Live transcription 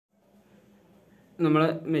നമ്മൾ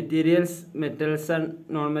materials, metals and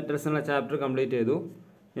non metals എന്ന chapter complete ചെയ്തു.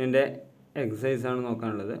 ഇതിൻ്റെ എക്സസൈസാണ്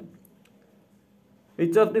നോക്കാനുള്ളത്.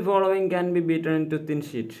 Which of the following can be beaten in to thin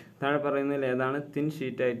sheet? താഴെ പറയുന്നതിൽ ഏതാണ് തിൻ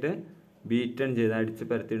ഷീറ്റായിട്ട് ബീറ്റൺ ചെയ്ത് അടിച്ച്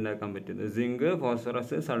പരത്തി ഉണ്ടാക്കാൻ പറ്റുന്നത്? Zinc,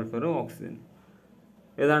 phosphorus, sulphur, oxygen.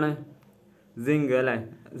 ഏതാണ്? സിങ്ക് അല്ലേ?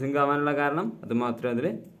 സിങ്ക് ആവാനുള്ള കാരണം അത് മാത്രമേ അതിൽ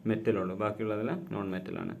മെറ്റലുള്ളൂ, ബാക്കിയുള്ളതെല്ലാം non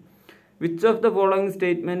മെറ്റലാണ്. Which of the following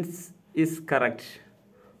statements is correct?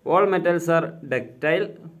 All metals are ductile.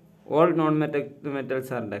 All non-metals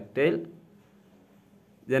are ductile.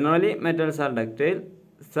 Generally, metals are ductile.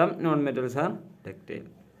 Some non-metals are ductile.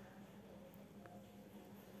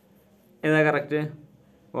 Is that correct?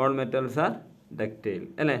 All metals are ductile.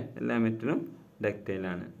 All metals are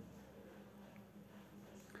ductile.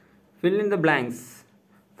 Fill in the blanks.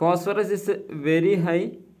 Phosphorus is very high,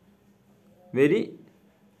 very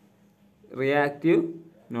reactive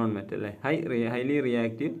non-metal, highly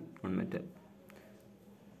reactive non-metal.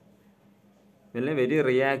 Very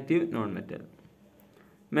reactive non-metal.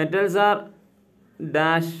 Metals are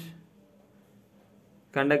dash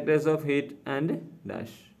conductors of heat and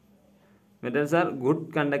dash. Metals are good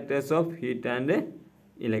conductors of heat and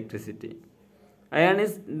electricity. Iron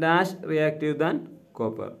is dash reactive than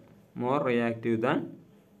copper, more reactive than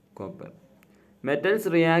copper. Metals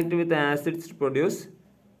react with acids to produce.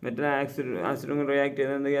 Metal ആസിഡും react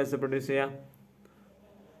ചെയ്ത് എന്ത് gas produce ചെയ്യാം?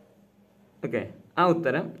 Okay, ആ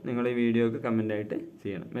ഉത്തരം നിങ്ങൾ ഈ വീഡിയോക്ക് കമൻ്റായിട്ട്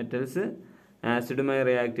ചെയ്യണം. മെറ്റൽസ് ആസിഡുമായി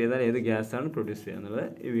റിയാക്ട് ചെയ്താൽ ഏത് ഗ്യാസാണ് പ്രൊഡ്യൂസ് ചെയ്യുക എന്നുള്ളത്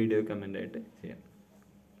ഈ വീഡിയോ കമൻ്റായിട്ട് ചെയ്യണം.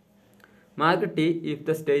 Mark T if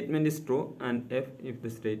the statement is true and F if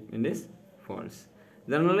the statement is false.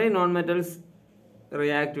 Generally non metals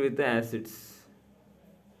react with acids.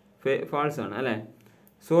 False ആണ് അല്ലേ?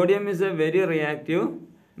 Sodium is A very reactive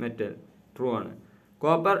metal. True ആണ്.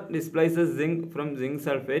 Copper displaces zinc from zinc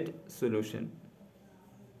sulfate solution.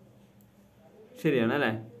 ശരിയാണ് അല്ലേ?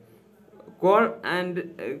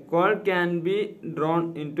 Coal can be drawn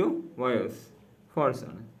into wires. False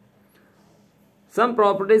ആണ്. Some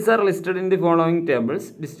properties are listed in the following tables.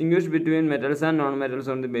 Distinguish between metals and non-metals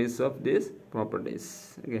on the basis of these properties.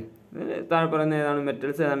 Okay. താഴെ പറയുന്ന ഏതാണ്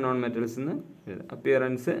metals ഏതാണ് non metals എന്ന് എഴുതാം.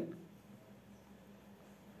 Appearance,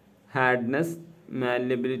 hardness,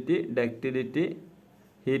 malleability, ductility,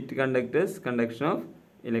 heat conductors, conduction of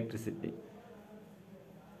electricity.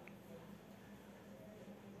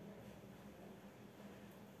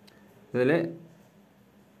 ഇതിൽ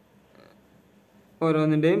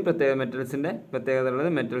ഓരോന്നിൻ്റെയും മെറ്റൽസിൻ്റെ പ്രത്യേകതയുള്ളത്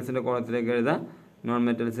മെറ്റൽസിൻ്റെ കോളത്തിലേക്ക് എഴുതാം. Non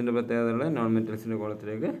മെറ്റൽസിൻ്റെ പ്രത്യേകതയുള്ളത് non മെറ്റൽസിൻ്റെ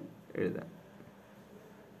കോളത്തിലേക്ക് എഴുതാം.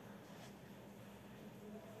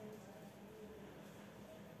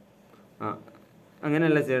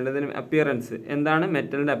 അങ്ങനെയല്ല ചെയ്യേണ്ടത്. അപ്പിയറൻസ് എന്താണ്?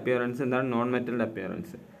 മെറ്റലിൻ്റെ അപ്പിയറൻസ് എന്താണ്? Non മെറ്റലിൻ്റെ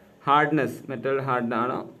appearance. Hardness, metal hard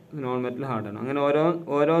ആണോ നോൺ മെറ്റൽ ഹാർഡ് ആണോ? അങ്ങനെ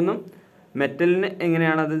ഓരോന്നും മെറ്റലിന്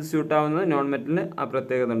എങ്ങനെയാണ് അത് സ്യൂട്ട് ആവുന്നത്, നോൺ മെറ്റലിന് ആ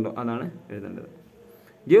പ്രത്യേകത ഉണ്ടോ, അതാണ് എഴുതേണ്ടത്.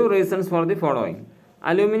 Give reasons for the following.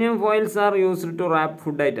 Aluminium foils are used to rap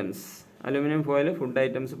food items. Aluminium foil food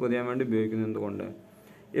items പൊതിയാൻ വേണ്ടി ഉപയോഗിക്കുന്നത് എന്തുകൊണ്ട്?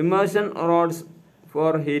 Immersion roads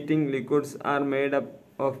four heating liquids are made up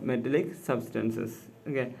of metallic substances.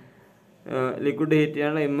 Okay, liquid heat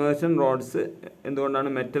ചെയ്യാനുള്ള immersion roads എന്തുകൊണ്ടാണ്?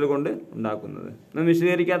 Metal കൊണ്ട് ഉണ്ടാക്കുന്നത്. നമ്മൾ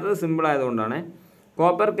വിശദീകരിക്കാത്തത് simple ആയതുകൊണ്ടാണ്.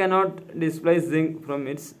 Copper cannot displace zinc from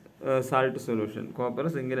it's salt solution. Copper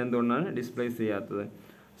സിങ്കിൽ എന്തുകൊണ്ടാണ് ഡിസ്പ്ലേസ് ചെയ്യാത്തത്?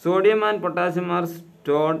 Sodium and potassium R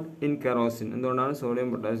stored in kerosene. എന്തുകൊണ്ടാണ് sodium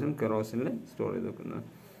potassium കെറോസിനിൽ store ചെയ്ത് വെക്കുന്നത്?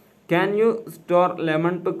 Can you store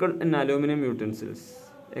lemon pickle in aluminium utensils?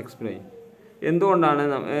 Explain. എന്തുകൊണ്ടാണ്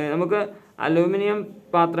നമുക്ക് അലൂമിനിയം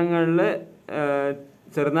പാത്രങ്ങളിൽ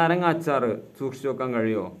ചെറുനാരങ്ങ അച്ചാർ സൂക്ഷിച്ചു വെക്കാൻ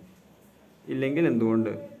കഴിയുമോ? ഇല്ലെങ്കിൽ എന്തുകൊണ്ട്?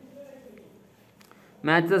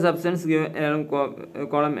 Match the substance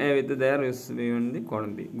column A with their use in the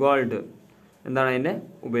column B. Gold എന്താണ് അതിൻ്റെ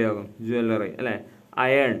ഉപയോഗം? ജ്വല്ലറി അല്ലേ?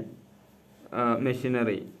 Iron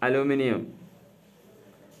machinery. Aluminium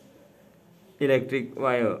electric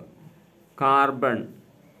wire. Carbon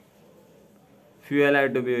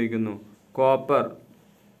ഫ്യൂവലായിട്ട് ഉപയോഗിക്കുന്നു. കോപ്പർ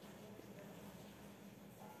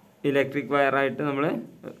ഇലക്ട്രിക് വയറായിട്ട് നമ്മൾ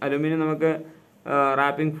അലൂമിനിയം നമുക്ക്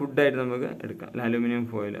റാപ്പിംഗ് ഫുഡായിട്ട് നമുക്ക് എടുക്കാം അല്ല, അലൂമിനിയം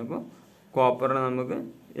ഫോയിൽ. അപ്പോൾ കോപ്പറിനെ നമുക്ക്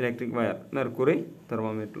ഇലക്ട്രിക് വയർ, മെർക്കുറി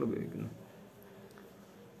തെർമോമീറ്റർ ഉപയോഗിക്കുന്നു.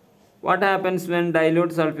 What happens when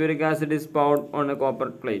dilute sulphuric acid is പൗർഡ് on A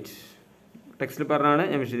copper plate? ടെക്സ്റ്റിൽ പറഞ്ഞാണ്,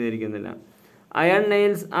 ഞാൻ വിശദീകരിക്കുന്നില്ല. Iron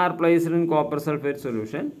nails are placed in copper sulphate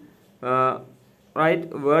solution. Right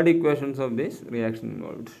word equations of this reaction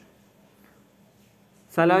involved.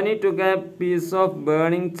 Saloni took a piece of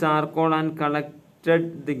burning charcoal and collected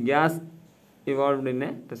the gas evolved in a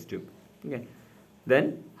test tube. Okay. Then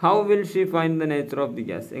how will she find the nature of the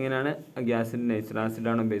gas? എങ്ങനെയാണ് ആ ഗ്യാസിൻ്റെ nature?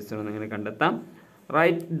 ആസിഡാണോ base ആണോ എങ്ങനെ കണ്ടെത്താം?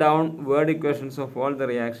 Write down word equations of all the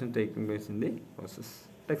reaction taking place in the process.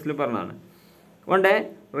 ടെക്സ്റ്റിൽ പറഞ്ഞതാണ്. One day,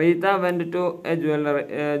 Rita went to a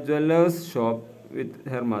jeweler's shop with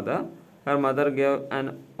her mother. Her mother gave an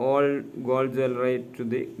old gold jewelry to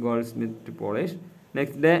the goldsmith to polish.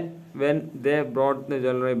 Next day, when they brought the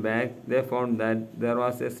jewelry back, they found that there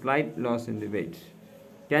was a slight loss in the weight.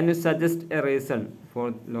 Can you suggest a reason for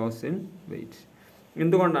loss in weight?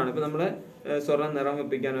 എന്തുകൊണ്ടാണ് ഇപ്പോൾ നമ്മൾ സ്വർണ്ണം നിറം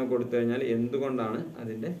വെപ്പിക്കാനൊക്കെ കൊടുത്തു കഴിഞ്ഞാൽ എന്തുകൊണ്ടാണ്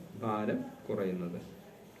അതിൻ്റെ ഭാരം കുറയുന്നത്?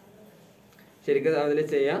 ശരിക്കും അതിൽ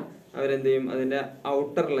ചെയ്യാം, അവരെന്ത് ചെയ്യും, അതിൻ്റെ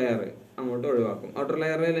ഔട്ടർ ലെയർ അങ്ങോട്ട് ഒഴിവാക്കും. ഔട്ടർ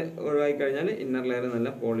ലെയറിൽ ഒഴിവാക്കി കഴിഞ്ഞാൽ ഇന്നർ ലെയർ നല്ല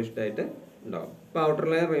പോളിഷ്ഡ് ആയിട്ട് ഉണ്ടാവും. അപ്പോൾ ഔട്ടർ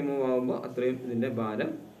ലെയർ റിമൂവ് ആകുമ്പോൾ അത്രയും ഇതിൻ്റെ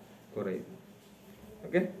ഭാരം കുറയും.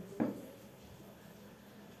 ഓക്കെ.